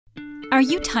Are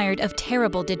you tired of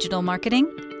terrible digital marketing?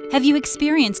 Have you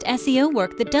experienced SEO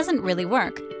work that doesn't really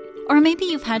work? Or maybe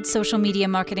you've had social media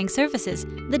marketing services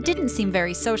that didn't seem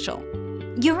very social.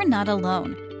 You're not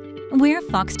alone. We're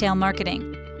Foxtail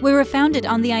Marketing. We were founded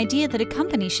on the idea that a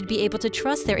company should be able to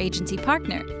trust their agency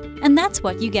partner, and that's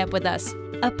what you get with us,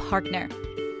 a partner.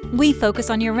 We focus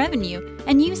on your revenue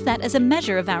and use that as a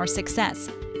measure of our success.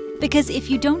 Because if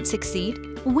you don't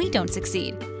succeed, we don't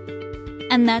succeed.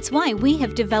 And that's why we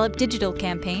have developed digital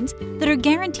campaigns that are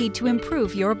guaranteed to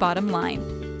improve your bottom line.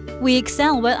 We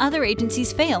excel where other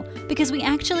agencies fail because we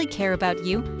actually care about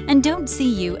you and don't see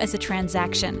you as a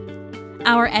transaction.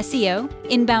 Our SEO,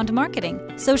 inbound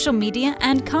marketing, social media,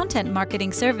 and content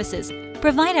marketing services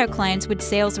provide our clients with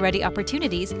sales-ready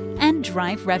opportunities and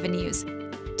drive revenues.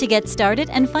 To get started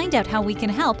and find out how we can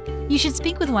help, you should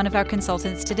speak with one of our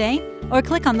consultants today or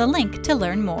click on the link to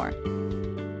learn more.